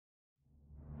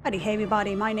Howdy, hey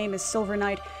everybody, my name is Silver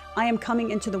Knight. I am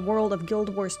coming into the world of Guild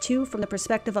Wars 2 from the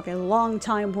perspective of a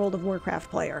long-time World of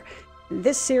Warcraft player.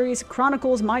 This series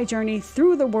chronicles my journey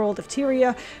through the world of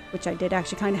Tyria, which I did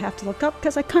actually kind of have to look up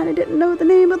because I kind of didn't know the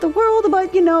name of the world,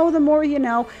 but you know, the more you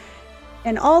know.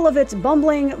 And all of its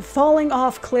bumbling, falling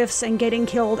off cliffs, and getting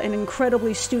killed in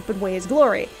incredibly stupid ways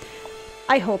glory.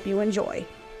 I hope you enjoy.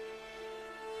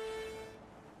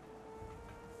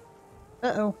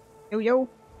 Uh-oh. Yo-yo.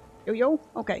 Yo-yo?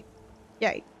 Okay.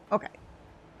 Yay. Okay.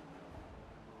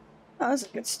 Oh, that's a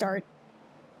good start.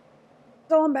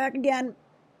 So I'm back again.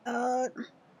 Not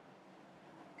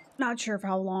sure for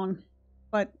how long,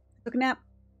 but took a nap.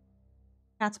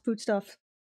 Got some food stuff.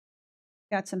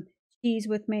 Got some cheese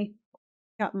with me.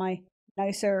 Got my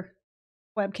nicer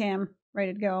webcam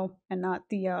ready to go, and not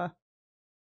the,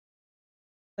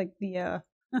 the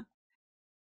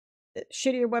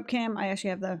shittier webcam. I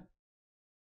actually have the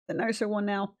nicer one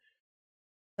now.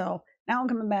 So now I'm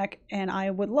coming back, and I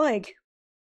would like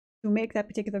to make that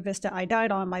particular vista I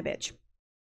died on my bitch.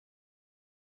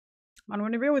 I'm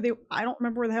going to be real with you. I don't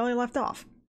remember where the hell I left off.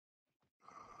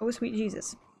 Oh, sweet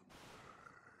Jesus.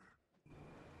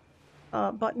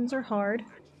 Buttons are hard.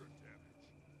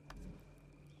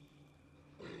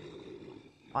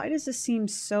 Why does this seem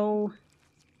so...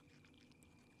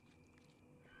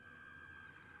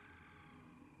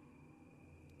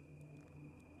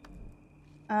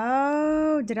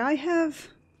 Oh, did I have...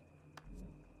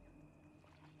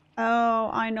 Oh,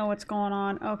 I know what's going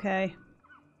on. Okay.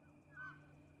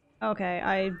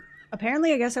 Okay,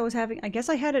 apparently I guess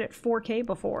I had it at 4K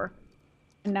before.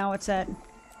 And now it's at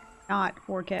not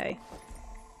 4K.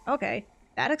 Okay,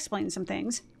 that explains some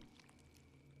things.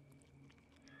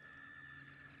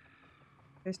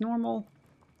 There's normal,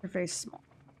 interface small.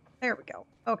 There we go.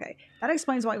 Okay, that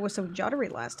explains why it was so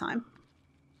juddery last time.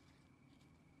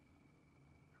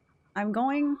 I'm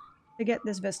going to get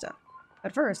this vista.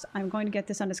 But first, I'm going to get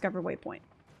this undiscovered waypoint.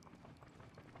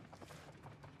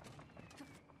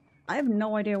 I have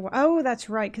no idea where... Oh, that's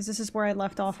right, because this is where I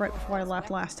left off right before I left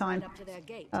last time.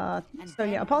 So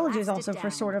yeah, apologies also for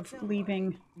sort of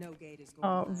leaving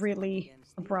really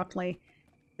abruptly.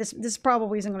 This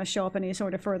probably isn't going to show up any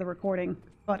sort of further recording,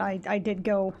 but I did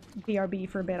go BRB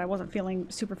for a bit. I wasn't feeling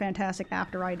super fantastic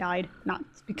after I died. Not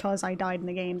because I died in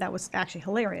the game. That was actually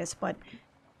hilarious, but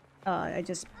I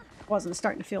just wasn't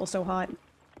starting to feel so hot.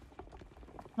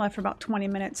 Left for about 20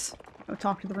 minutes.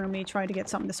 Talked to the roomie, tried to get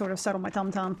something to sort of settle my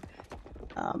tum-tum.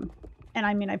 And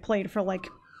I mean, I played for like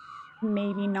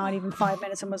maybe not even 5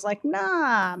 minutes and was like,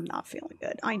 nah, I'm not feeling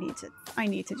good. I need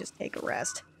to just take a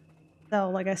rest. So,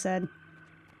 like I said,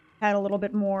 had a little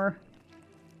bit more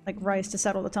like rice to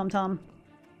settle the tum-tum.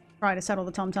 Try to settle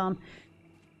the tum-tum.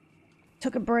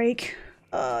 Took a break,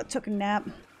 took a nap,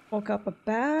 woke up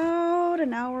about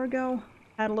an hour ago,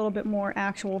 had a little bit more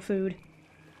actual food.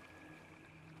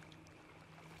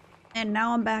 And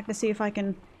now I'm back to see if I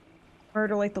can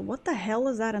murder like the... What the hell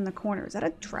is that in the corner? Is that a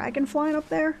dragon flying up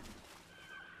there?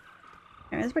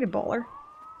 Yeah, that's pretty baller.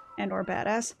 And or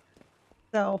badass.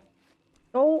 So,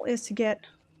 goal is to get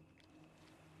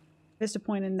Vista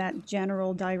Point in that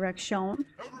general direction.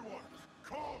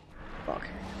 Fuck.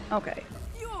 Okay.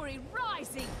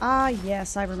 Ah,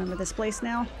 yes, I remember this place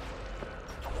now.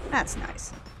 That's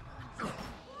nice.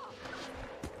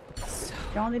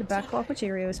 Y'all need to back off with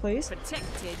Cheerios, please.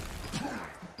 Protected.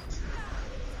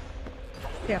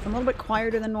 Yeah, if I'm a little bit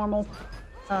quieter than normal,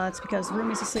 it's because the room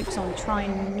is asleep, so I'm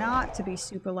trying not to be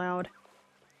super loud.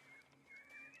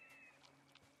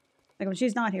 Like, when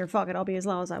she's not here, fuck it, I'll be as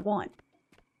loud as I want.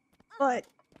 But...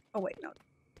 Oh, wait, no.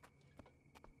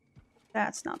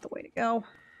 That's not the way to go.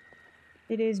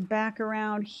 It is back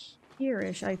around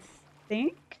here-ish, I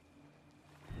think?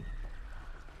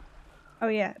 Oh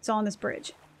yeah, it's on this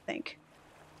bridge, I think.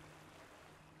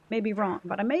 May be wrong,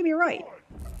 but I may be right.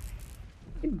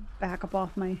 Back up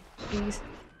off my keys.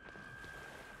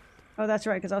 Oh, that's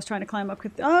right, because I was trying to climb up.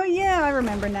 Oh, yeah, I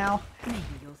remember now.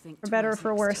 For better or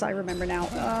for worse, I remember now.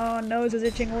 Oh, nose is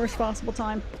itching, worst possible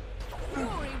time. Huh?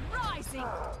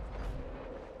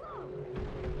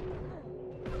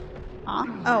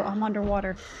 Oh, I'm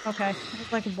underwater. Okay. I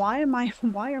was like, why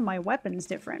are my weapons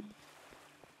different?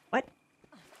 What?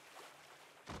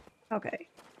 Okay.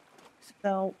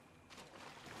 So,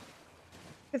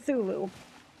 Cthulhu.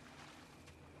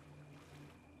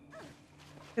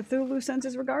 Cthulhu sends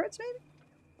his regards, maybe?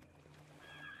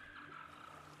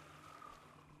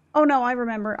 Oh no, I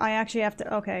remember. I actually have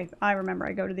to... Okay, I remember.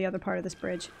 I go to the other part of this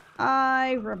bridge.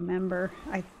 I remember.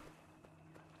 I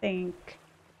think.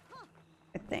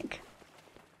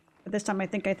 But this time I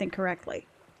think correctly.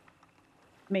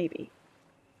 Maybe.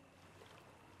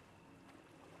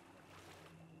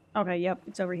 Okay, yep,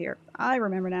 it's over here. I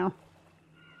remember now.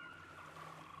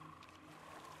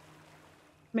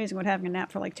 Amazing what having a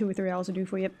nap for like 2 or 3 hours will do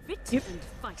for you. Yep.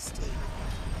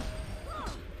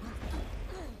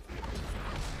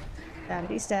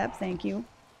 Gravity stab, thank you.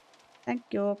 Thank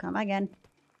you, come again.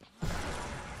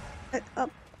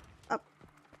 Up, up.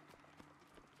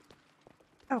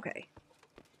 Okay.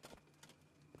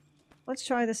 Let's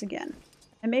try this again.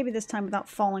 And maybe this time without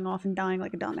falling off and dying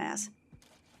like a dumbass.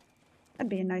 That'd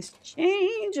be a nice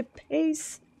change of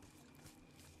pace.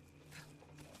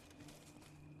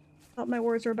 Thought my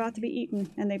words were about to be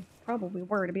eaten, and they probably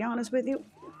were, to be honest with you.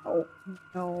 Oh,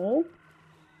 no.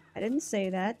 I didn't say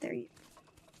that. There you...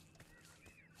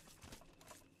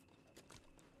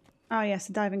 Oh yes,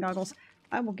 the diving goggles.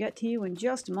 I will get to you in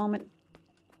just a moment.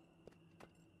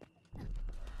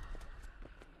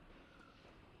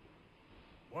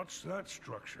 What's that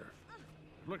structure?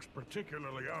 It looks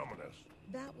particularly ominous.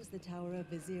 That was the tower of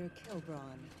Vizier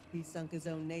Kilbron. He sunk his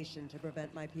own nation to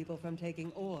prevent my people from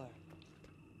taking ore.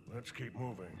 Let's keep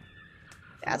moving.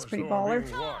 That's pretty baller.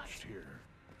 Watched here.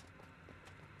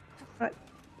 But,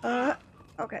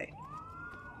 okay.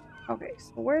 Okay,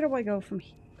 so where do I go from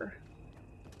here?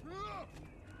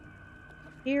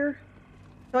 Here?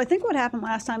 So I think what happened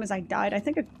last time is I died. I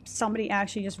think somebody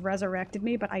actually just resurrected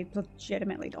me, but I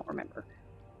legitimately don't remember.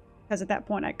 Because at that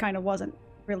point I kind of wasn't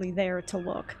really there to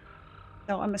look.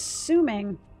 So I'm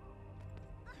assuming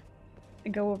I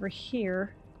go over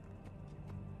here.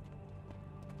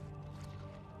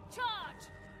 Charge!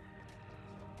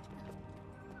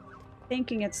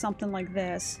 Thinking it's something like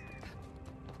this.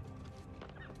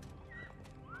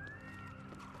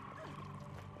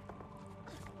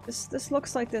 This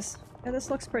looks like this. Yeah, this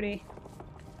looks pretty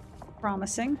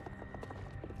promising.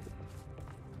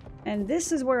 And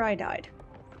this is where I died.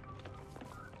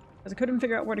 Because I couldn't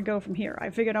figure out where to go from here. I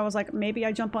figured I was like, maybe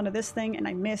I jump onto this thing and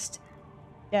I missed.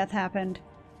 Death happened.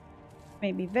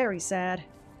 Made me very sad.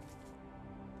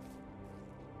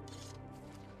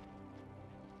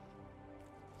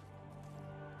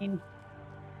 I mean,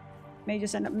 may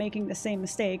just end up making the same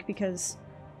mistake because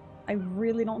I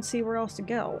really don't see where else to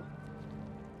go.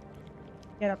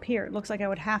 Get up here. It looks like I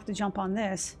would have to jump on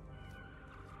this.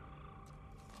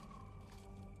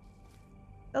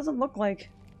 Doesn't look like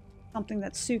something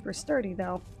that's super sturdy,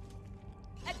 though.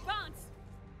 Advance.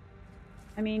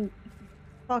 I mean,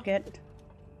 fuck it.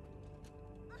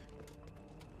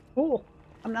 Cool.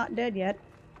 I'm not dead yet.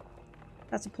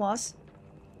 That's a plus.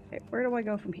 Okay, where do I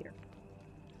go from here?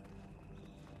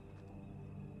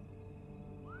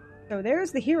 So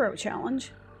there's the hero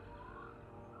challenge.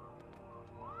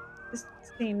 This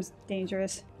seems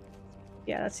dangerous.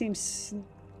 Yeah, that seems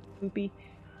sloopy.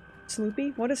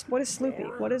 Sloopy? What is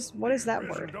sloopy? What is that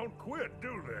word? Don't quit,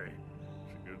 do they?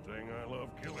 It's a good thing I love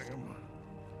killing them.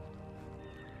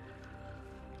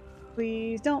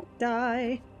 Please don't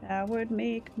die. That would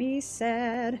make me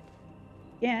sad.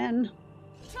 Again.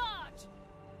 Charge!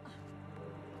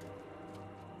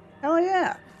 Hell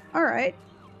yeah. Alright.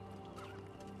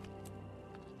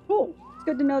 Cool. It's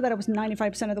good to know that I was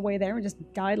 95% of the way there and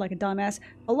just died like a dumbass.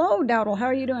 Hello, Dowdle. How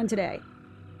are you doing today?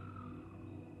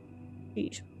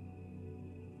 Jeez.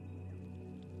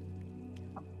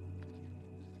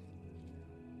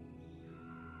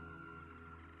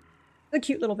 A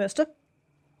cute little vista.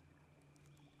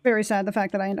 Very sad the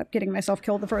fact that I end up getting myself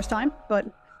killed the first time, but,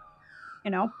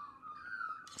 you know,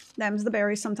 them's the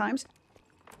berries sometimes.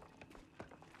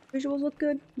 Visuals look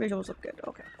good? Visuals look good,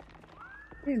 okay.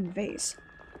 Vase.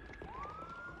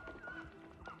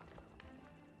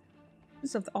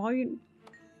 This of all you...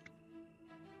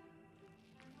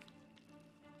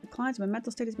 The declines of my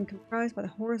mental state has been comprised by the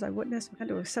horrors I witnessed. I'm going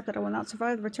to accept that I will not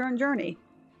survive the return journey.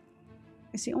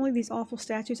 I see only these awful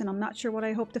statues, and I'm not sure what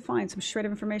I hope to find. Some shred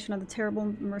of information on the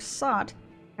terrible Mersat.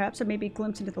 Perhaps I may be a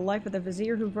glimpse into the life of the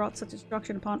Vizier who brought such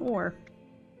destruction upon Ur.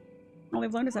 All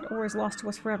I've learned is that Ur is lost to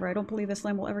us forever. I don't believe this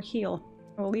land will ever heal.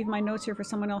 I will leave my notes here for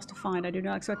someone else to find. I do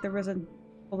not expect the Risen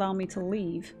to allow me to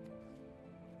leave.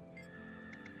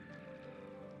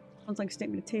 Sounds like a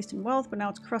statement of taste and wealth, but now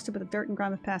it's crusted with the dirt and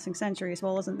grime of passing centuries.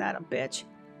 Well, isn't that a bitch?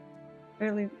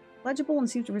 Barely legible and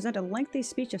seems to present a lengthy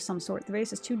speech of some sort. The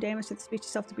vase is too damaged to the speech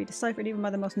itself to be deciphered even by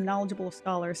the most knowledgeable of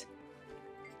scholars.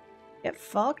 Get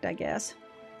fucked, I guess.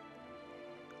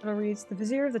 It reads, the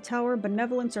Vizier of the Tower,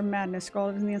 benevolence or madness,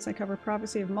 scrawled in the inside cover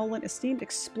prophecy of Molan, esteemed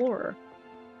explorer.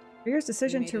 Vizier's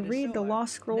decision to read the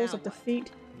lost scrolls of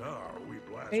defeat.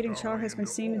 Fading Char has been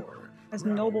seen as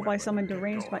noble by some and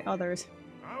deranged by others.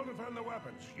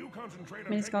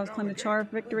 Many scholars claim the Char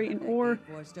victory in Ur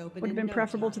would have been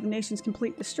preferable to the nation's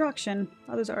complete destruction.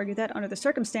 Others argue that, under the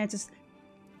circumstances,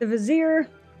 the Vizier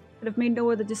Could have made no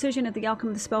other decision if the outcome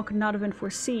of the spell could not have been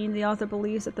foreseen. The author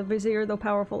believes that the Vizier, though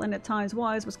powerful and at times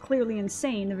wise, was clearly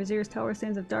insane. The Vizier's tower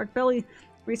stands of dark belly,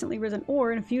 recently risen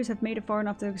ore, and few have made it far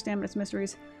enough to examine its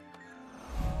mysteries.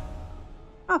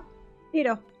 Oh,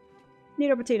 neato.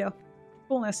 Neato potato.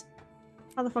 Coolness.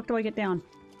 How the fuck do I get down?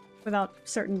 Without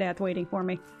certain death waiting for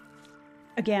me.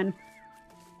 Again.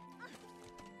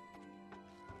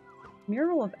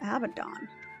 Mural of Abaddon.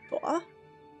 What?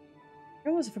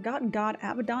 There was a forgotten god.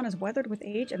 Abaddon is weathered with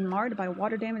age and marred by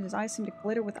water damage. His eyes seem to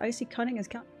glitter with icy cunning. His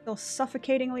countenance still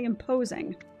suffocatingly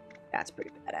imposing. That's pretty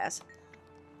badass.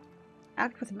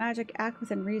 Act with magic, act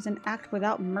within reason, act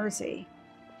without mercy.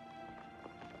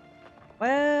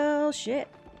 Well, shit.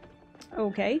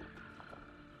 Okay.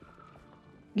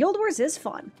 Guild Wars is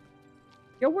fun.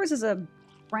 Guild Wars is a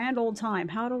grand old time.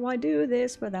 How do I do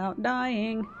this without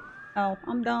dying? Oh,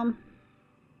 I'm dumb.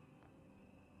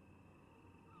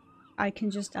 I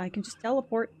can just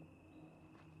teleport.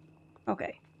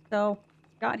 Okay, so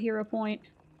got hero point.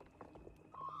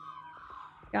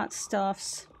 Got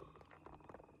stuffs.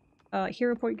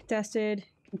 Hero point contested,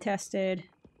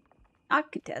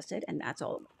 not contested, and that's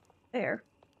all there.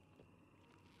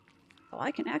 So I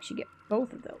can actually get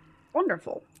both of those.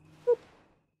 Wonderful. Whoop.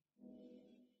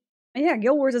 And yeah,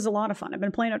 Guild Wars is a lot of fun. I've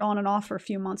been playing it on and off for a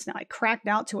few months now. I cracked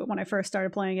out to it when I first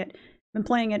started playing it. I've been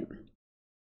playing it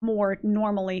more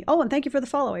normally. Oh, and thank you for the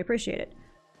follow. I appreciate it.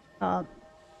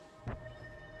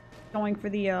 Going for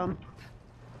the,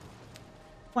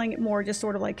 playing it more just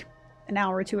sort of like an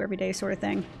hour or two every day sort of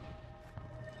thing.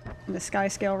 In the sky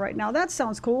scale right now. That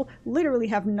sounds cool. Literally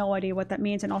have no idea what that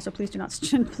means, and also please do not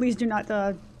please do not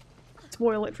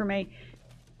spoil it for me.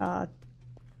 I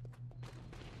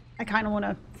kind of want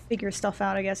to figure stuff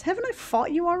out, I guess. Haven't I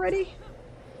fought you already?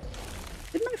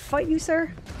 Didn't I fight you,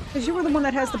 sir? Because you were the one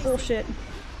that has the bullshit.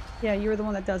 Yeah, you were the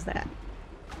one that does that.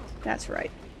 That's right.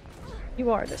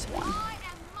 You are this one.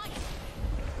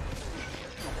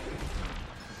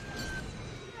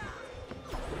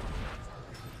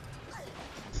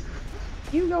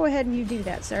 You go ahead and you do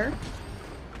that, sir.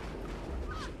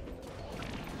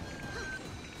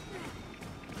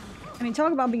 I mean,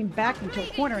 talk about being backed into a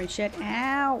corner and shit.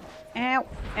 Ow! Ow!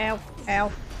 Ow!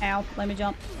 Ow! Ow! Let me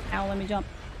jump. Ow! Let me jump.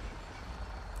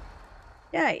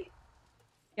 Yay!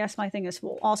 Yes, my thing is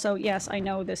full. Also, yes, I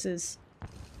know this is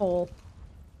full.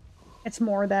 It's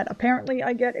more that apparently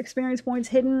I get experience points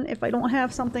hidden if I don't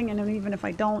have something, and even if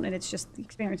I don't, and it's just the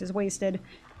experience is wasted.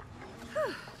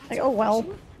 Like, oh well.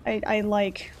 I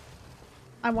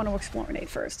want to explore Nate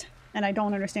first. And I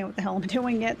don't understand what the hell I'm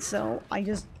doing yet, so I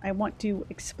want to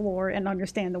explore and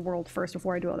understand the world first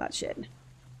before I do all that shit.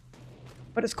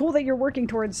 But it's cool that you're working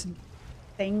towards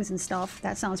things and stuff.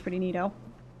 That sounds pretty neato.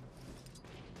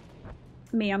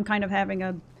 Me, I'm kind of having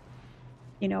a,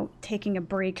 you know, taking a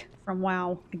break from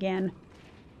WoW again.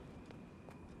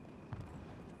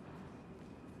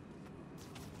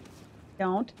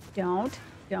 Don't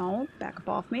back up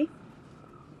off me.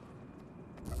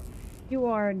 You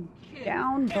are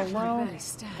down below.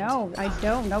 No, I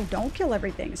don't. No, don't kill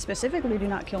everything. Specifically, do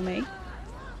not kill me.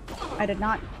 I did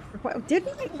not require.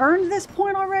 Didn't I earn this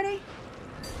point already?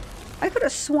 I could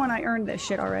have sworn I earned this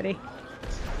shit already.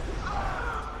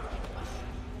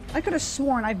 I could have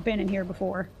sworn I've been in here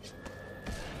before.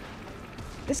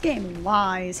 This game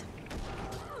lies.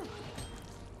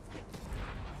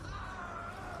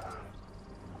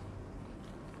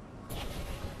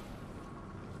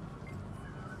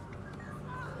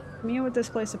 Commune with this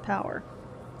place of power.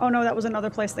 Oh no, that was another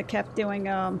place that kept doing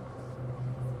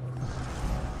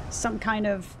some kind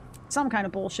of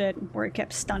bullshit where it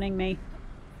kept stunning me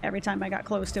every time I got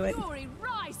close to it.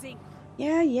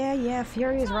 Yeah,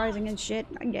 fury is rising and shit.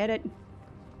 I get it.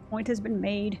 Point has been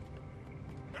made.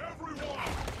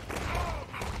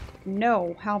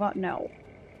 No, how about no?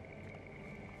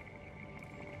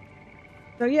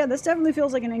 So yeah, this definitely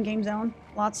feels like an in-game zone.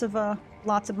 Lots of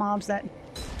mobs that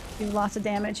do lots of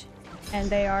damage, and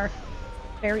they are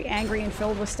very angry and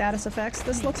filled with status effects.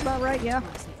 This looks about right, yeah.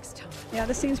 Yeah,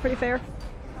 this seems pretty fair.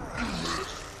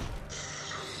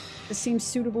 This seems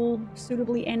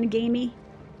suitably endgamey,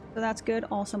 so that's good.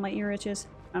 Also, my ear itches.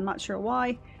 I'm not sure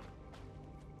why,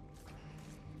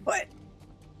 but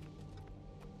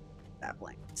that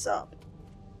blank. What's up?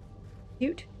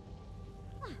 Cute.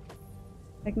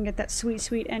 I can get that sweet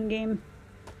endgame.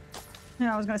 No,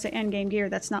 I was gonna say endgame gear.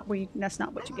 That's not what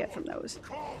you get from those.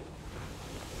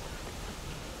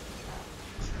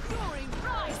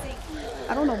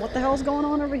 I don't know what the hell's going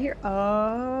on over here.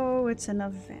 Oh, it's an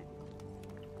event.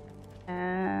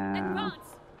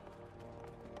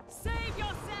 Save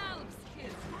yourselves.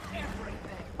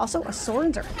 Also,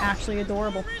 swords are actually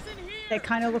adorable. They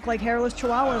kind of look like hairless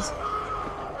chihuahuas.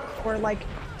 Or like,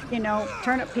 you know,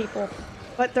 turnip people.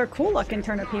 But they're cool looking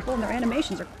turnip people and their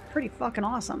animations are pretty fucking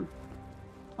awesome.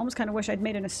 Almost kind of wish I'd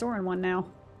made an Asoran one now.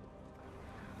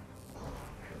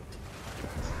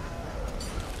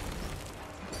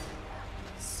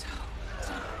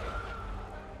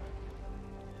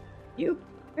 You?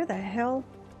 Where the hell?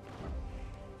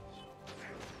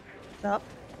 What's up?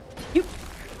 You?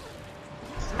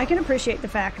 I can appreciate the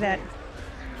fact that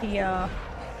the,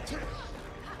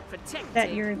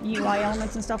 that your UI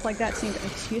elements and stuff like that seem to—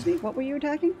 excuse me? What were you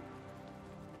attacking?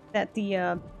 That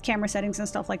the, camera settings and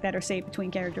stuff like that are saved between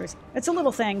characters. It's a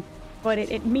little thing, but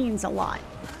it means a lot.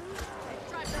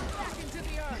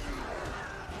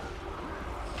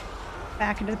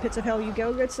 Back into the pits of hell you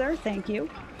go, good sir. Thank you.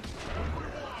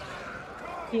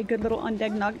 Be a good little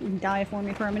undead nug and die for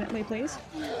me permanently, please.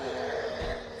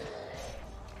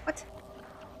 What?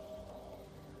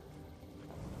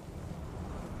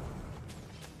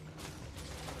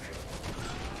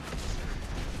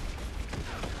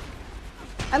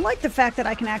 I like the fact that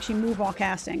I can actually move while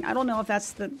casting. I don't know if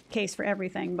that's the case for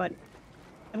everything, but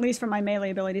at least for my melee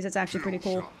abilities, it's actually pretty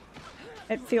cool.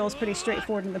 It feels pretty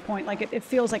straightforward to the point. Like, it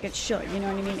feels like it should, you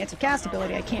know what I mean? It's a cast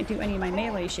ability. I can't do any of my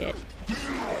melee shit.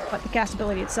 But the cast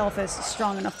ability itself is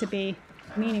strong enough to be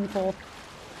meaningful.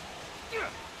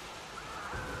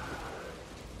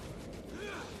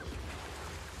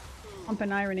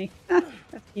 Pumping irony. That's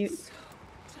cute.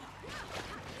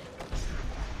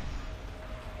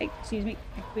 Hey, excuse me.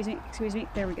 Excuse me. Excuse me.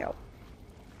 There we go.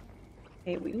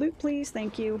 Okay, we loot, please.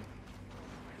 Thank you.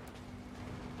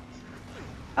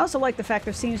 I also like the fact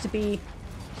there seems to be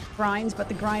grinds, but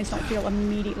the grinds don't feel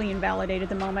immediately invalidated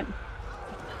the moment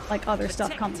like other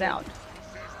stuff comes out.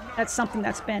 That's something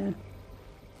that's been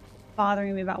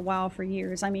bothering me about WoW for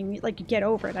years. I mean, like, you get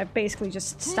over it. I've basically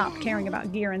just stopped caring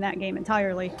about gear in that game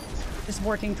entirely. Just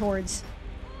working towards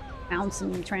mounts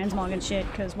and transmog and shit,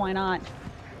 because why not?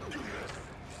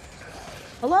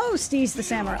 Hello, Steez the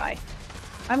Samurai!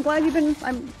 I'm glad you've been—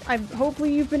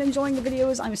 hopefully you've been enjoying the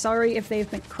videos. I'm sorry if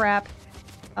they've been crap.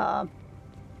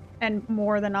 And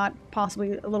more than not,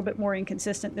 possibly a little bit more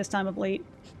inconsistent this time of late.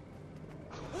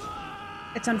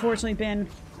 It's unfortunately been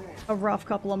a rough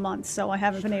couple of months, so I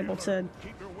haven't been able to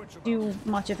do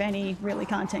much of any really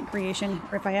content creation,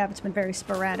 or if I have, it's been very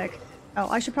sporadic. Oh,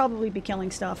 I should probably be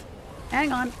killing stuff.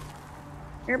 Hang on.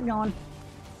 Here we going.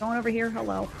 Going over here.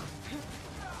 Hello.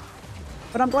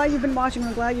 But I'm glad you've been watching,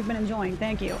 I'm glad you've been enjoying.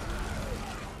 Thank you.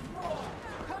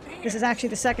 This is actually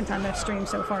the second time I've streamed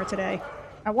so far today.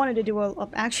 I wanted to do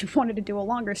actually wanted to do a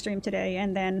longer stream today,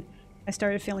 and then I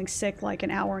started feeling sick like an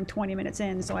hour and 20 minutes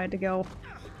in, so I had to go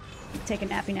take a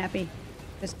nappy.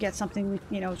 Just get something,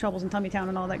 you know, troubles in Tummy Town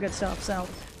and all that good stuff, so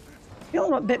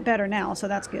feeling a bit better now, so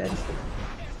that's good.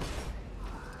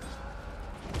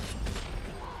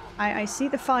 I see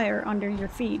the fire under your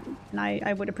feet, and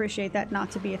I would appreciate that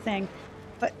not to be a thing,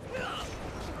 but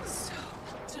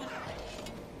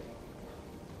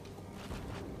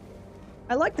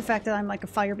I like the fact that I'm like a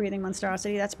fire-breathing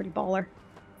monstrosity. That's pretty baller.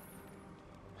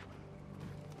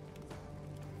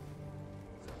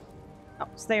 Oh,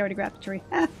 so they already grabbed the tree.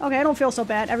 Okay, I don't feel so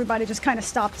bad. Everybody just kind of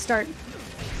stopped to start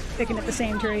picking at the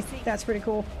same tree. That's pretty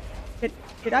cool.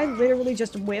 Did I literally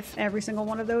just whiff every single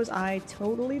one of those? I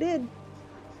totally did.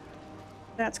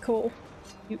 That's cool.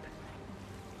 Oop.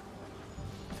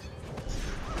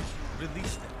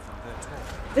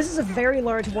 This is a very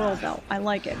large world, though. I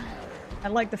like it. I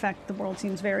like the fact that the world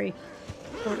seems very—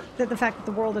 the fact that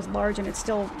the world is large and it's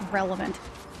still relevant.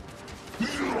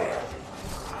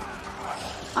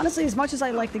 Honestly, as much as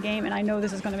I like the game, and I know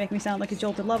this is going to make me sound like a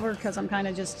jilted lover, because I'm kind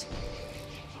of just—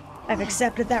 I've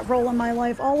accepted that role in my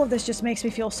life, all of this just makes me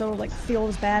feel so, like,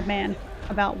 feels bad, man,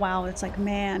 about WoW. It's like,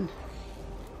 man,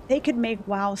 they could make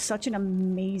WoW such an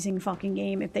amazing fucking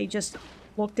game if they just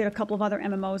looked at a couple of other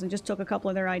MMOs and just took a couple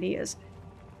of their ideas.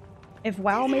 If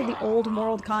WoW made the old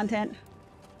world content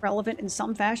relevant in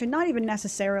some fashion, not even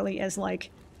necessarily as like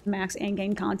max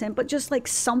endgame content, but just like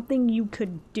something you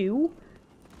could do,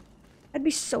 that'd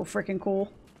be so freaking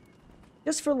cool.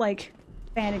 Just for like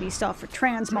vanity stuff, for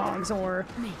transmogs or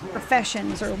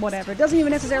professions or whatever. It doesn't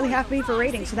even necessarily have to be for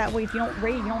raiding, so that way if you don't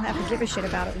raid, you don't have to give a shit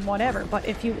about it and whatever. But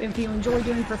if you enjoy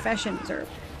doing professions or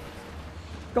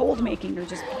gold making or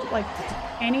just like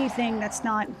anything that's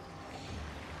not,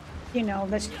 you know,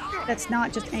 that's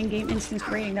not just endgame instance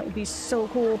raiding, that would be so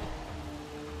cool.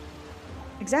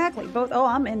 Exactly. Both— oh,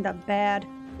 I'm in the bad.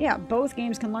 Yeah, both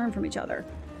games can learn from each other.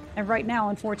 And right now,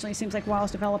 unfortunately, it seems like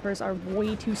WoW's developers are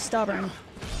way too stubborn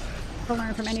to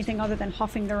learn from anything other than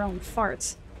huffing their own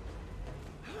farts.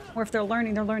 Or if they're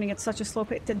learning at such a slow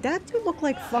pace. Did that dude look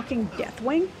like fucking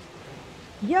Deathwing?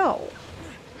 Yo!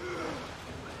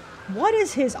 What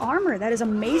is his armor? That is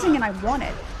amazing and I want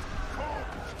it.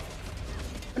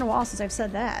 It's been a while since I've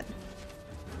said that.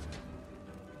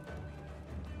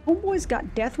 Homeboy's got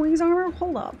Deathwing's armor?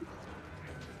 Hold up.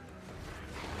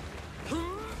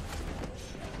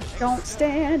 Don't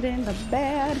stand in the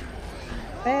bad.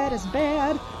 Bad is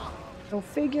bad. Go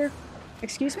figure.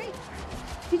 Excuse me?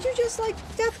 Did you just, like,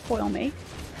 death coil me?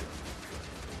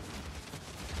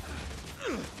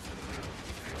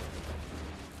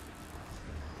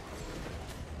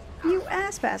 You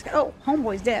ass basket. Oh,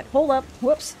 homeboy's dead. Hold up.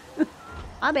 Whoops.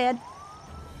 My bad.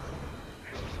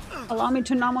 Allow me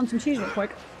to nom on some cheese real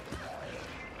quick.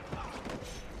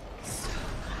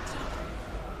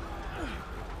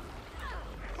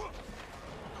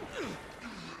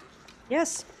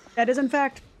 Yes, that is in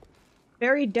fact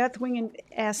very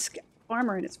Deathwing-esque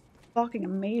armor, and it's fucking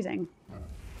amazing.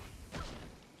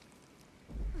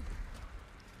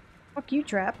 Fuck you,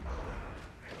 Trap.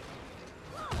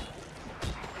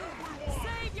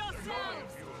 Save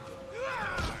yourselves!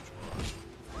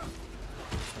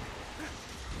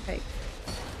 Okay.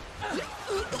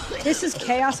 This is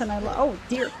chaos, and I love. Oh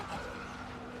dear.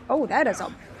 Oh, that is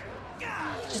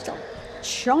just a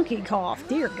chunky cough.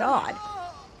 Dear God.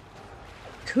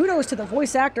 Kudos to the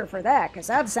voice actor for that, because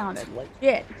that sounded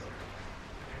legit.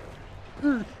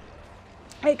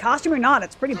 Hey, costume or not,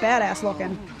 it's pretty badass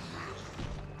looking.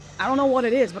 I don't know what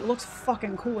it is, but it looks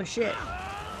fucking cool as shit.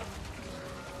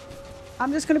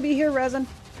 I'm just gonna be here resin.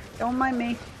 Don't mind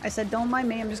me. I said don't mind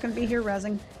me, I'm just gonna be here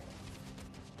resin.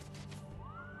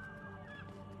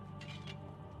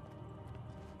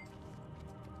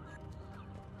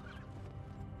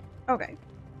 Okay.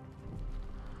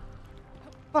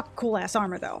 Fuck cool ass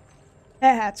armor though.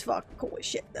 That's fucking cool as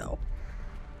shit though.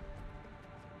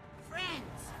 Friends,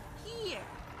 here.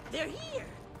 They're here.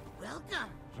 Welcome.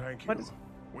 Thank you. What is-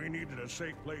 We needed a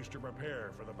safe place to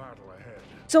prepare for the battle ahead.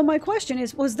 So my question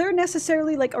is, was there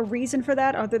necessarily like a reason for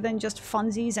that other than just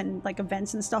funsies and like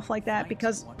events and stuff like that?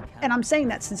 Because, and I'm saying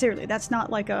that sincerely, that's not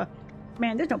like a,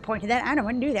 man, there's no point to that, I don't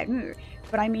want to do that.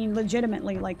 But I mean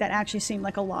legitimately, like that actually seemed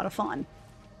like a lot of fun.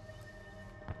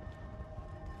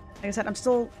 Like I said, I'm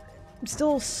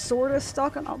still sort of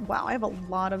stuck on, oh wow, I have a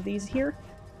lot of these here.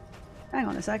 Hang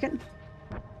on a second.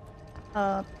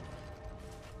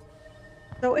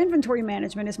 So inventory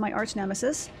management is my arch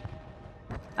nemesis.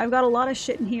 I've got a lot of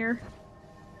shit in here,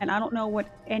 and I don't know what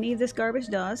any of this garbage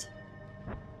does.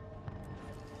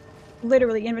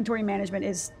 Literally, inventory management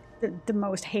is the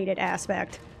most hated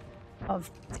aspect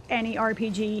of any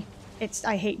RPG.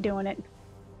 I hate doing it.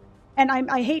 And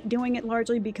I hate doing it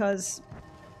largely because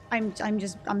I'm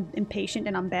impatient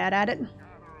and I'm bad at it.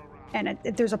 And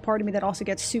there's a part of me that also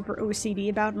gets super OCD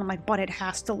about it, and I'm like, but it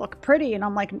has to look pretty, and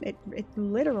I'm like, it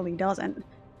literally doesn't.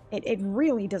 It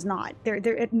really does not.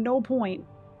 There at no point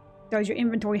does your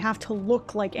inventory have to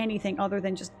look like anything other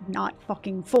than just not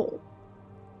fucking full.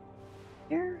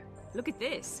 Here? Look at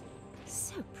this.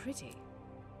 So pretty.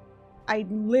 I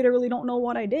literally don't know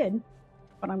what I did,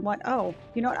 but I'm like, oh,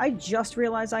 you know what? I just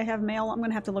realized I have mail. I'm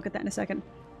gonna have to look at that in a second.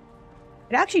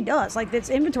 It actually does. Like, this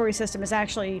inventory system is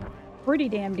actually pretty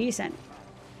damn decent.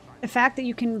 The fact that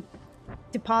you can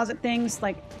deposit things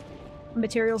like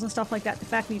materials and stuff like that, the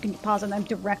fact that you can deposit them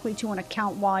directly to an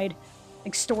account-wide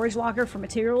like storage locker for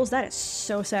materials, that is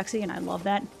so sexy and I love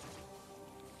that.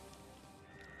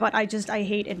 But I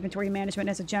hate inventory management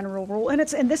as a general rule, and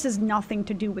this is nothing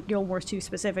to do with Guild Wars 2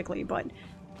 specifically, but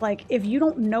like if you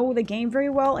don't know the game very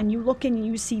well and you look and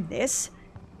you see this,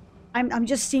 I'm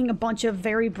just seeing a bunch of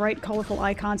very bright, colorful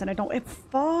icons, and I don't.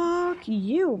 Fuck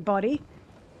you, buddy.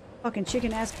 Fucking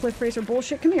chicken ass cliff racer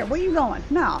bullshit. Come here. Where you going?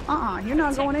 No, you're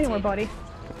not going anywhere, buddy.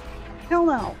 Hell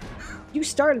no. You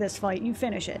started this fight. You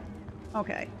finish it.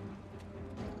 Okay.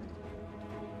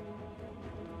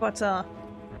 But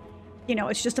you know,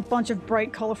 it's just a bunch of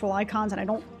bright, colorful icons, and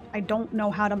I don't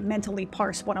know how to mentally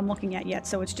parse what I'm looking at yet.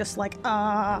 So it's just like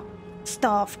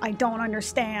stuff I don't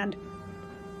understand.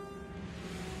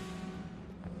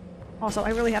 Also, I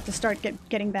really have to start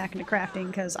getting back into crafting,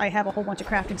 because I have a whole bunch of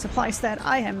crafting supplies that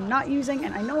I am not using,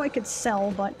 and I know I could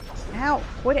sell, but... Ow!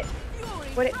 Quit it!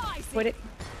 Quit it! Quit it!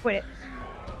 Quit it!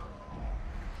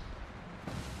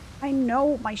 I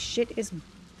know my shit is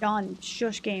done.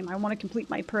 Shush game. I want to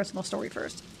complete my personal story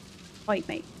first. Fight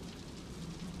me.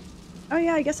 Oh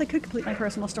yeah, I guess I could complete my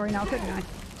personal story now, couldn't I?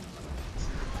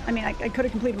 I mean, I could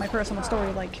have completed my personal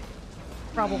story, like,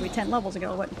 probably 10 levels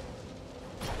ago, but...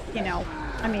 You know,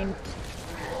 I mean,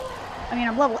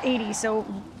 I'm level 80, so...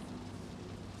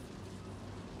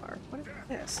 What is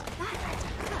this?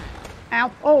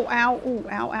 Ow. Oh, ow. Ooh,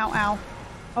 ow, ow, ow.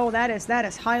 Oh, that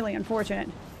is highly unfortunate.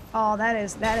 Oh, that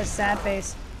is sad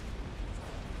face.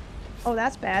 Oh,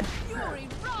 that's bad. Fury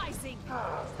rising.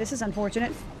 This is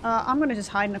unfortunate. I'm gonna just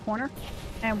hide in a corner,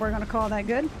 and we're gonna call that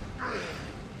good.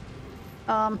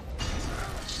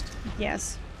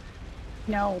 Yes.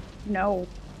 No. No.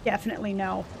 Definitely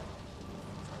no.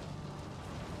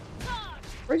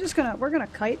 We're gonna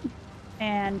kite,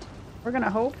 and we're gonna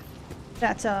hope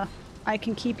that, I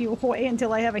can keep you away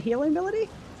until I have a healing ability.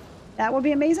 That would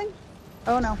be amazing.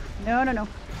 Oh no. No, no, no.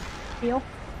 Heal.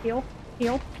 Heal.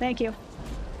 Heal. Thank you.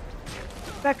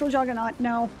 Spectral Juggernaut.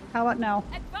 No. How about no?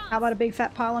 How about a big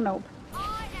fat pile of nope?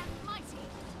 I am mighty.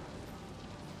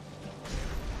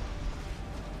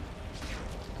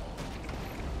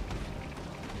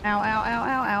 Ow, ow, ow,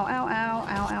 ow, ow, ow, ow,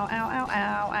 ow, ow, ow,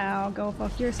 ow, ow, ow. Go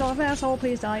fuck yourself, asshole.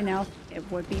 Please die now. It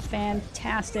would be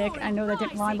fantastic. I know that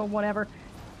didn't rhyme, but whatever.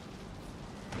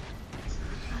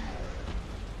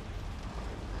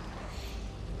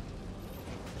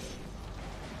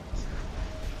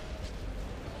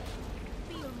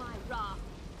 Feel my wrath.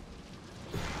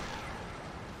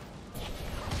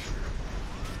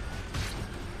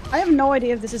 I have no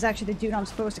idea if this is actually the dude I'm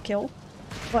supposed to kill,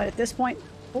 but at this point,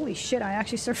 holy shit, I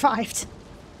actually survived.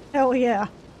 Hell yeah.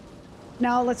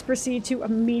 Now let's proceed to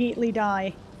immediately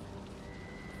die.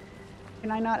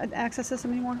 Can I not access this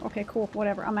anymore? Okay, cool,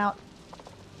 whatever. I'm out.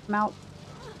 I'm out.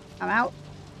 I'm out.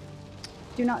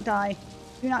 Do not die.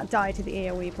 Do not die to the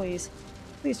AoE, please.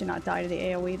 Please do not die to the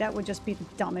AoE. That would just be the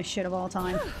dumbest shit of all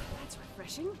time. That's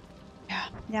refreshing. Yeah,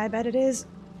 I bet it is.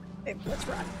 Hey, let's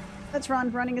run. Let's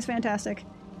run. Running is fantastic.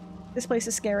 This place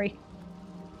is scary.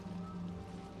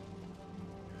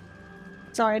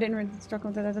 Sorry, I didn't read the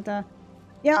struggle.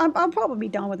 Yeah, I'll probably be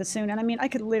done with it soon. And I mean, I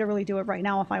could literally do it right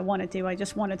now if I wanted to. I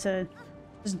just wanted to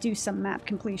just do some map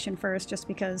completion first, just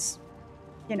because,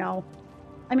 you know.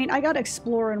 I mean, I got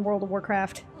Explorer in World of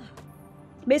Warcraft.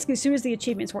 Basically, as soon as the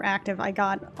achievements were active, I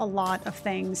got a lot of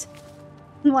things.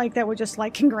 Like, that were just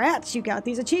like, congrats, you got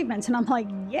these achievements. And I'm like,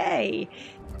 yay!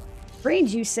 Brain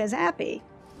Juice says happy.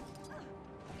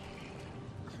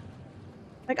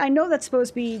 Like, I know that's supposed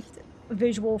to be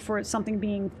visual for something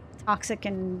being toxic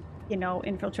and, you know,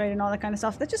 infiltrated and all that kind of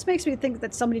stuff. That just makes me think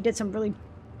that somebody did some really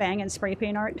banging spray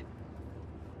paint art.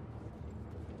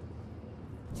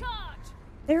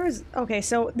 There is... Okay,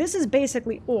 so this is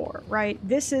basically Ore, right?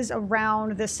 This is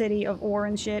around the city of Ore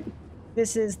and shit.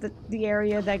 This is the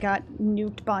area that got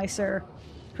nuked by Sir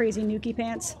Crazy Nuki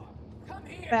Pants.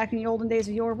 Back in the olden days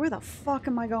of yore. Where the fuck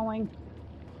am I going?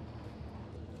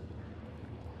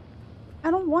 I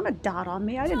don't want a dot on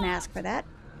me. I didn't ask for that.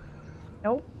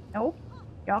 Nope. Nope.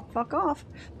 Y'all fuck off.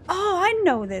 Oh, I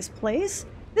know this place.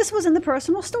 This was in the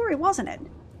personal story, wasn't it?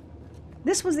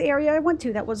 This was the area I went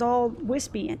to that was all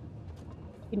wispy and,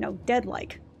 you know,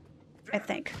 dead-like. I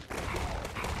think.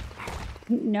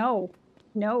 No.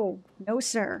 No. No,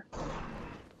 sir.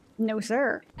 No,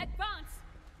 sir. Advance.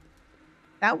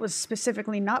 That was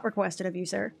specifically not requested of you,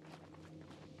 sir.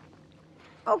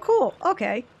 Oh, cool.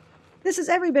 Okay. This is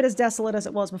every bit as desolate as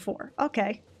it was before.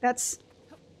 Okay. It's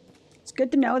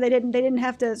good to know. They didn't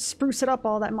have to spruce it up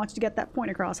all that much to get that point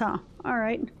across, huh? All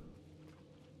right.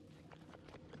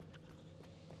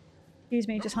 Excuse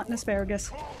me, just hunting asparagus.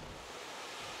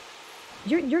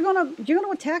 You're gonna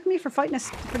attack me for for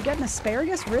getting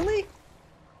asparagus? Really?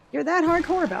 You're that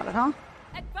hardcore about it, huh?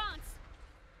 Advance.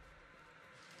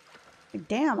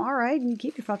 Damn, alright, you can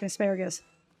keep your fucking asparagus.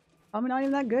 Probably not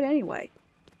even that good anyway.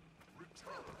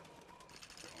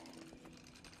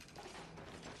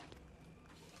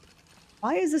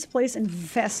 Why is this place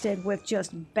infested with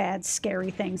just bad,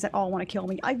 scary things that all want to kill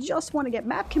me? I just want to get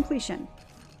map completion.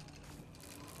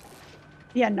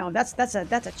 Yeah, no, that's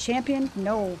a champion.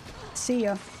 No. See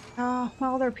ya. Oh,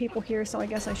 well, there are people here, so I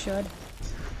guess I should.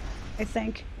 I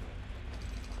think.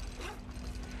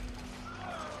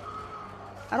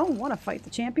 I don't want to fight the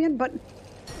champion, but,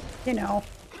 you know,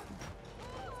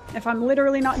 if I'm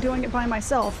literally not doing it by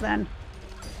myself, then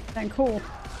cool.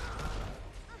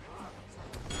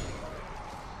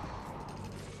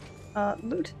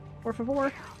 Loot, por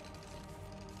favor.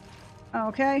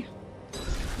 Okay.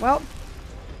 Well,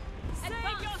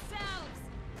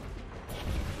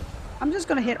 I'm just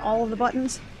gonna hit all of the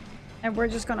buttons, and we're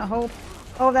just gonna hope.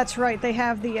 Oh, that's right. They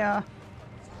have the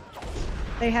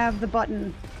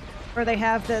button. Or they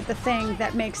have the thing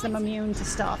that makes them immune to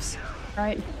stuffs,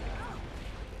 right?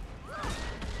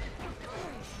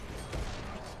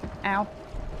 Ow.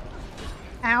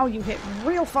 Ow, you hit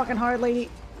real fucking hard, lady.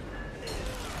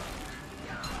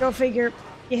 Go figure.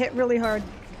 You hit really hard.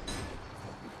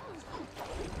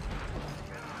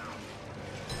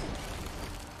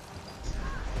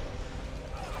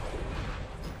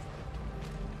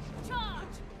 Charge.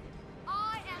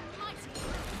 I am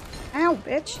Ow,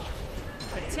 bitch.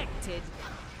 Protected.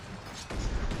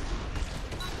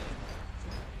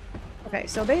 Okay,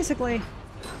 so basically,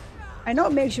 I know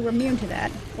it makes you immune to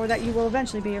that, or that you will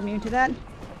eventually be immune to that.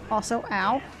 Also,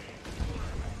 ow.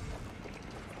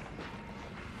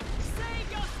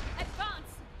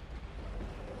 Advance.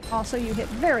 Also, you hit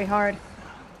very hard.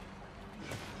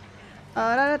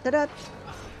 Da, da, da.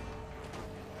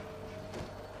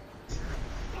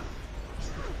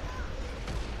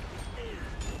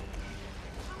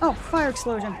 Oh, fire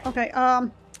explosion. Okay,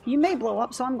 you may blow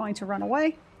up, so I'm going to run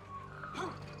away.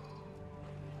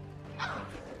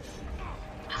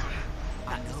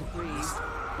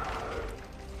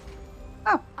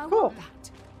 Oh, cool.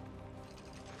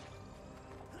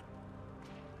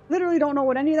 Literally don't know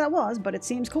what any of that was, but it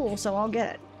seems cool, so I'll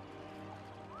get it.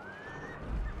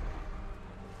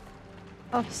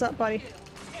 Oh, what's up, buddy?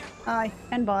 Hi,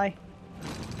 and bye.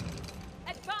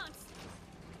 Advance.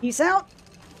 Peace out.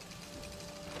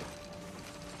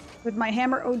 With my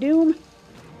hammer o' doom.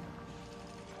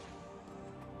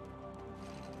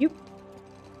 You.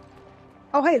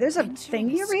 Oh, hey, there's a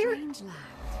thingy over here?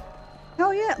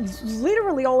 Hell yeah.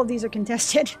 Literally all of these are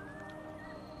contested.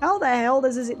 How the hell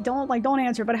does this... Don't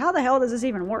answer, but how the hell does this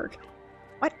even work?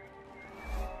 What?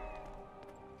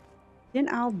 Din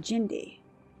al Jindi.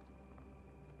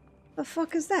 The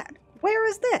fuck is that? Where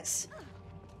is this?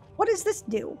 What does this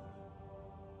do?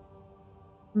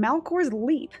 Malcor's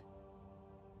Leap.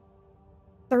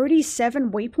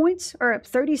 37 waypoints? Or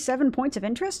 37 points of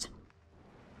interest?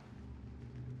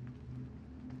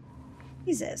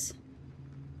 Jesus.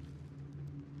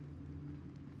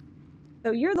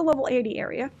 So you're the level 80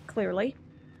 area, clearly.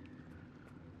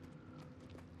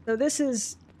 So this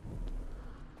is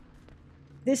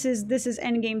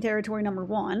endgame territory number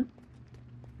 1.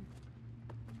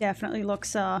 Definitely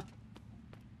looks yeah.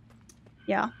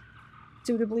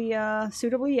 Suitably,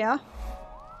 yeah.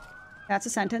 That's a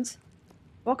sentence.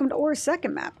 Welcome to Or's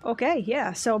second map. Okay,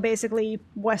 yeah. So basically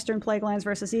Western Plaguelands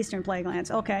versus Eastern Plaguelands.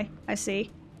 Okay, I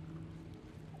see.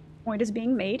 Point is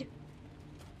being made.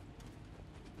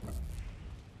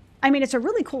 I mean, it's a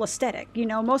really cool aesthetic. You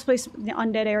know, most places, the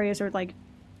undead areas are like,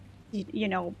 you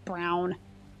know, brown,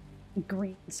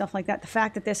 green, stuff like that. The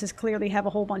fact that this is clearly have a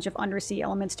whole bunch of undersea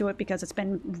elements to it because it's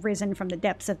been risen from the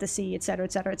depths of the sea, etc.,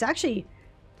 etc. It's actually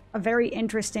a very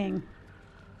interesting,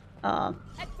 I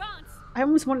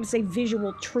almost wanted to say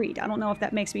visual treat. I don't know if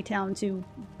that makes me sound too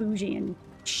bougie and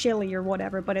chilly or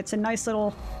whatever, but it's a nice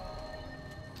little...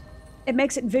 It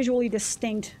makes it visually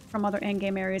distinct from other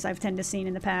endgame areas I've tended to see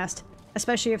in the past.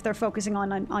 Especially if they're focusing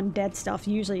on dead stuff.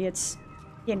 Usually it's,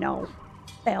 you know,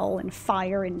 fell and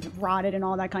fire and rotted and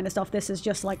all that kind of stuff. This is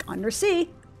just like undersea.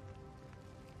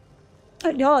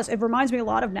 It does. It reminds me a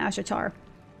lot of Nashatar.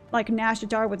 Like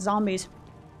Nashatar with zombies.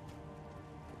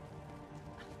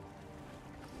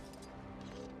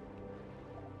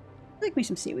 Make me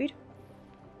some seaweed.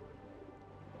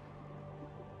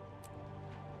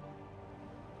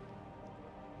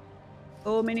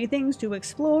 So many things to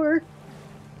explore.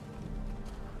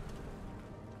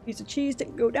 Piece of cheese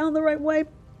didn't go down the right way.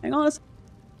 Hang on a second.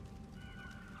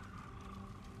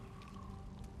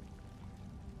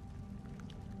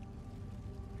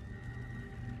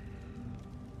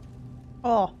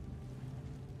 Oh.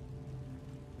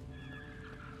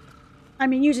 I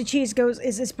mean, usually cheese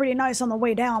is pretty nice on the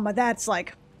way down, but that's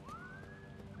like...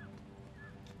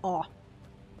 Oh.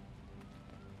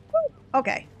 Woo.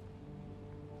 Okay.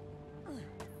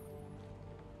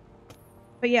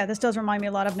 But yeah, this does remind me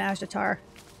a lot of Nazjatar.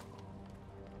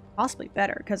 Possibly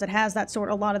better, because it has that sort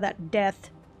of, a lot of that death,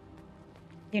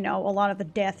 you know, a lot of the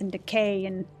death and decay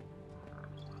and,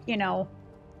 you know,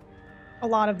 a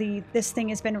lot of this thing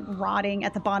has been rotting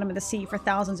at the bottom of the sea for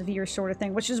thousands of years sort of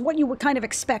thing, which is what you would kind of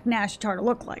expect Nazjatar to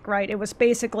look like, right? It was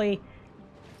basically,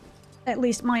 at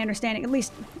least my understanding, at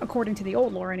least according to the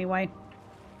old lore anyway,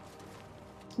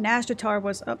 Nazjatar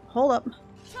was, oh, hold up.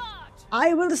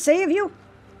 I will save you!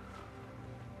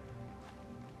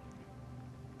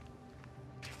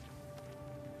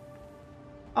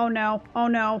 Oh no, oh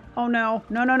no, oh no,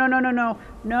 no, no, no, no, no, no,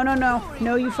 no, no, no,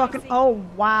 no, you fucking, oh,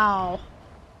 wow.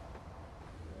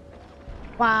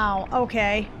 Wow,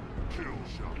 okay.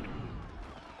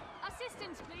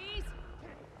 Assistance, please.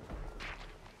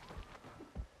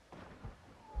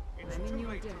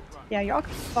 Yeah, y'all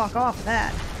can fuck off of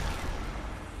that.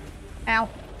 Ow.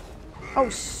 Oh,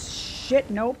 shit,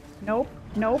 nope, nope,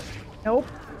 nope, nope.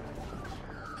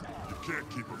 You can't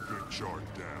keep a good chart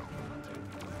down.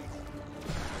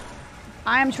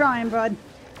 I am trying, bud.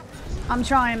 I'm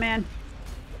trying, man.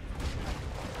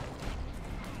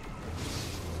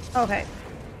 Okay.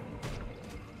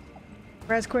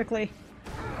 Res quickly.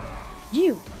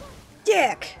 You.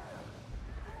 dick!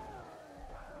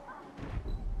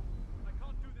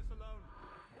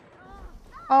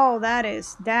 Oh, that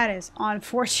is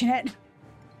unfortunate.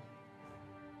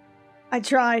 I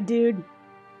tried, dude.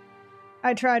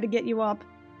 I tried to get you up.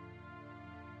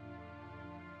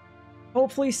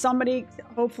 Hopefully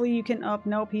you can up.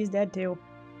 Nope, he's dead too.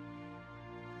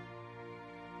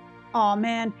 Aw,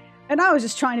 man. And I was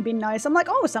just trying to be nice. I'm like,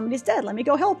 oh, somebody's dead. Let me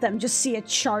go help them. Just see a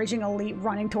charging elite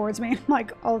running towards me. I'm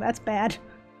like, oh, that's bad.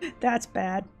 That's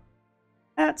bad.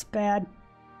 That's bad.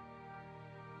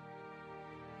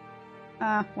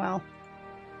 Well.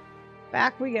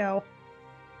 Back we go.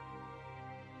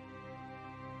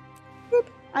 Boop.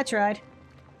 I tried.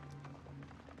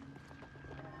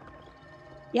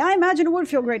 Yeah, I imagine it would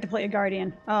feel great to play a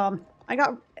Guardian. I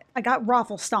got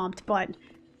raffle stomped, but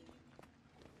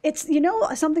it's, you know,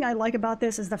 something I like about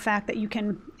this is the fact that you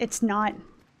can, it's not,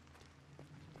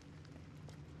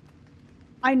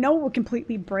 I know it would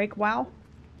completely break WoW,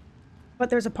 but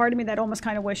there's a part of me that almost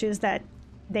kind of wishes that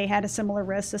they had a similar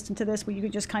res system to this where you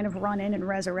could just kind of run in and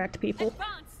resurrect people.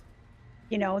 Advance.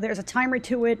 You know, there's a timer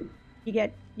to it. You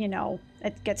get, you know,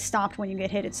 it gets stopped when you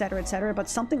get hit, etc., but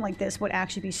something like this would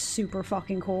actually be super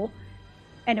fucking cool.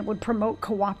 And it would promote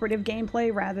cooperative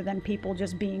gameplay rather than people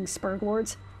just being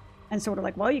spurglords. And sort of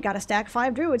like, well, you gotta stack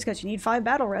 5 druids because you need 5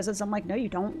 battle reses. I'm like, no, you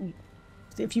don't.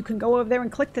 If you can go over there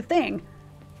and click the thing.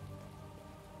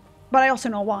 But I also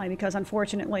know why, because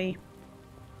unfortunately,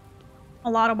 a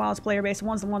lot of WoW's player base, the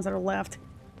ones that are left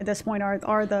at this point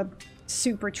are the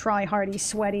super try-hardy,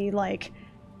 sweaty, like,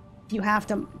 you have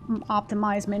to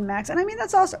optimize min-max. And I mean,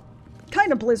 that's also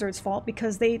kind of Blizzard's fault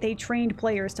because they trained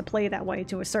players to play that way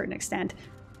to a certain extent.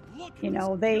 You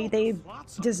know, they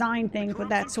designed things with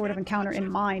that sort of encounter in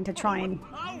mind to try and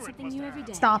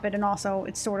stop it. And also,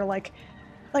 it's sort of like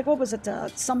what was it?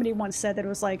 Somebody once said that it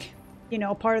was like, you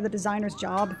know, part of the designer's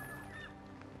job.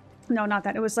 No, not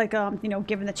that. It was like, you know,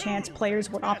 given the chance,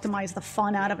 players would optimize the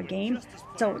fun out of a game.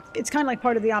 So it's kind of like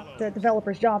part of the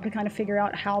developer's job to kind of figure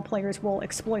out how players will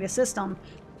exploit a system.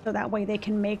 So that way they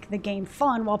can make the game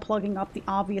fun while plugging up the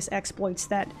obvious exploits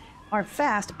that are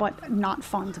fast but not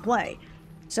fun to play.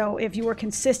 So if you are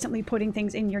consistently putting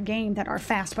things in your game that are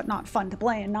fast but not fun to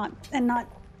play and not,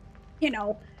 you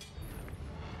know,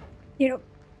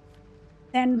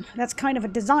 then that's kind of a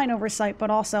design oversight, but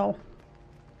also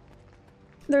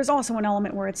there's also an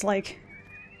element where it's like,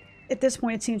 at this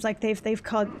point it seems like they've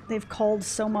culled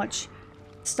so much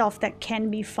stuff that can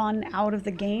be fun out of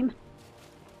the game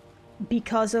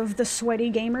because of the sweaty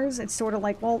gamers. It's sort of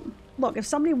like, well, look, if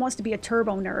somebody wants to be a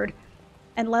turbo nerd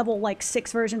and level like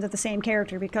 6 versions of the same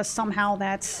character because somehow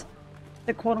that's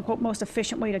the quote-unquote most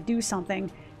efficient way to do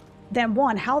something, then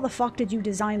one, how the fuck did you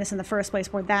design this in the first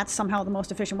place where that's somehow the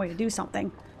most efficient way to do something?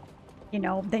 You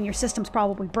know, then your system's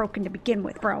probably broken to begin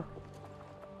with, bro.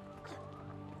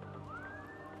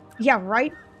 Yeah,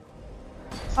 right?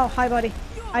 Oh, hi, buddy.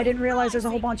 I didn't realize there's a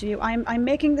whole bunch of you. I'm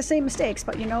making the same mistakes,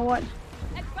 but you know what?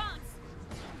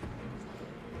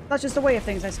 That's just the way of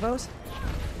things, I suppose.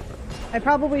 I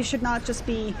probably should not just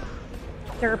be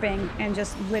derping and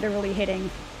just literally hitting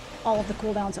all of the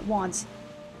cooldowns at once.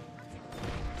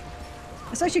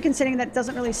 Especially considering that it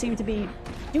doesn't really seem to be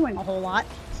doing a whole lot.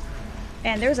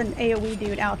 And there's an AoE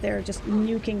dude out there just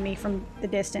nuking me from the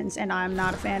distance, and I'm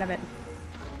not a fan of it.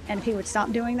 And if he would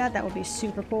stop doing that, that would be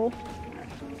super cool.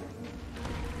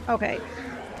 Okay.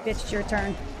 Bitch, it's your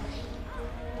turn.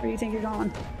 Where do you think you're going?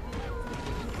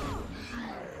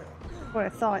 What I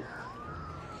thought.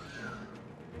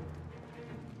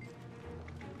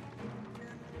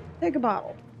 Take a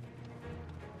bottle.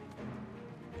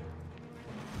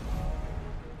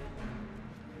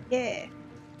 Yeah.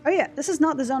 Oh yeah, this is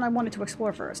not the zone I wanted to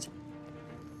explore first.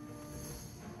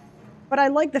 But I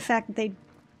like the fact that they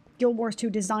Guild Wars 2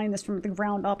 designed this from the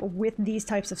ground up with these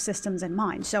types of systems in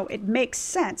mind. So it makes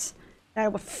sense that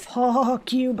it would...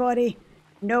 Fuck you, buddy.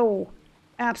 No.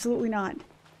 Absolutely not.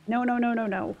 No, no, no, no,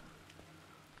 no.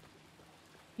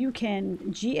 You can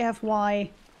GFYFR.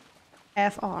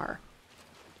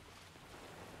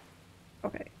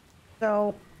 Okay.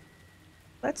 So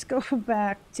let's go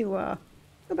back to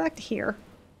here.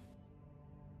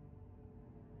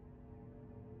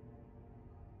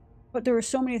 But there were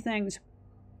so many things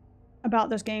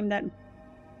about this game that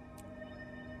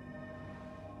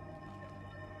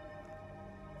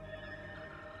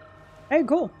hey,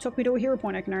 cool. Took me to a hero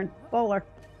point I can earn. Bowler.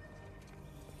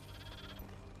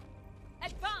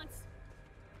 Advance.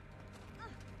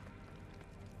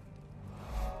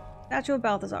 Statue of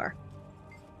Balthazar.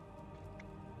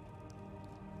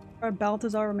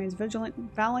 Balthazar remains vigilant,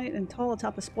 valiant, and tall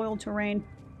atop the spoiled terrain.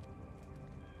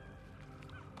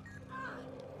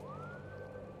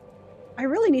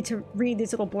 really need to read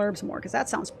these little blurbs more, because that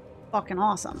sounds fucking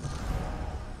awesome.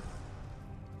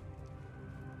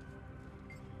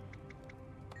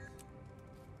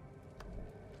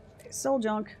 Okay, soul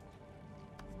junk.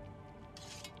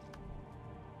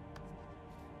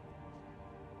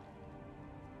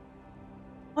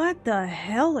 What the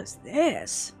hell is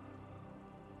this?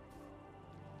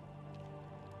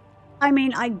 I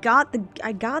mean, I got the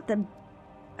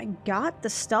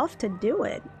stuff to do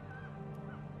it.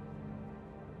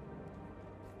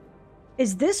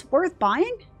 Is this worth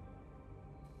buying?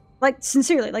 Like,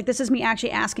 sincerely, like, this is me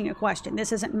actually asking a question.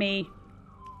 This isn't me,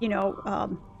 you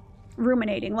know,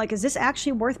 ruminating. Like, is this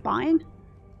actually worth buying?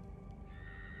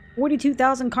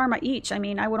 42,000 karma each. I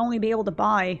mean, I would only be able to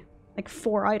buy, like,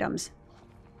 4 items.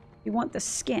 You want the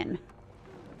skin.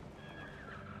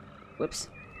 Whoops.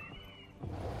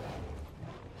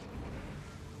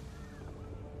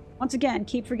 Once again,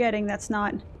 keep forgetting that's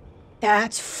not...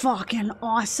 That's fucking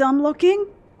awesome looking!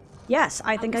 Yes,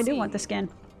 I think I do want the skin.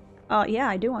 Yeah,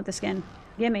 I do want the skin.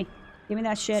 Gimme. Gimme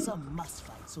that shit. Some must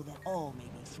fight so that all may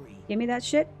be free. Gimme that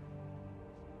shit.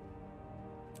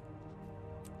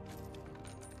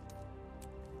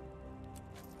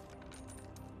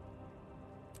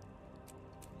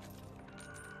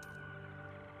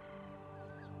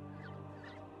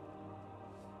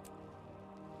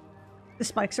 The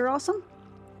spikes are awesome.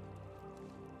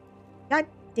 God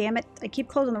damn it. I keep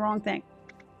closing the wrong thing.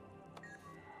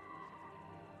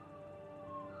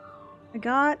 I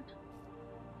got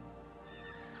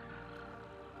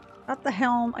the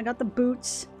helm. I got the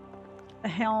boots. The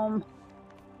helm.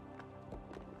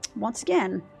 Once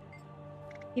again.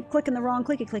 Keep clicking the wrong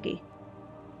clicky.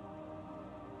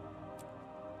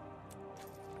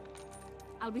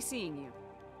 I'll be seeing you.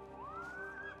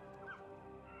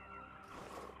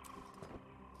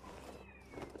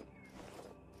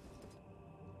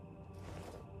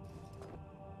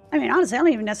 I mean, honestly, I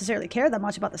don't even necessarily care that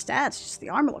much about the stats. Just the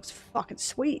armor looks fucking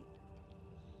sweet.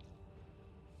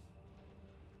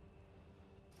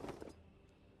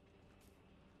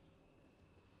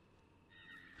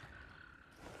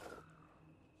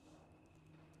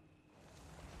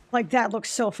 Like, that looks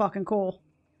so fucking cool.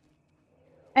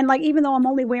 And, like, even though I'm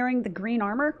only wearing the green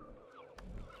armor...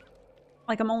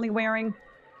 Like, I'm only wearing...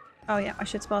 Oh, yeah, my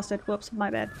shit's busted. Whoops,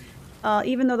 my bad.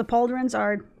 Even though the pauldrons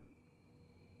are...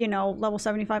 You know, level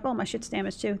 75. Oh, my shit's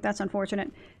damaged too. That's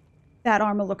unfortunate. That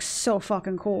armor looks so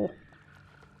fucking cool.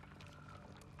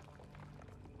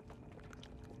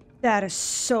 That is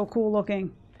so cool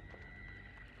looking.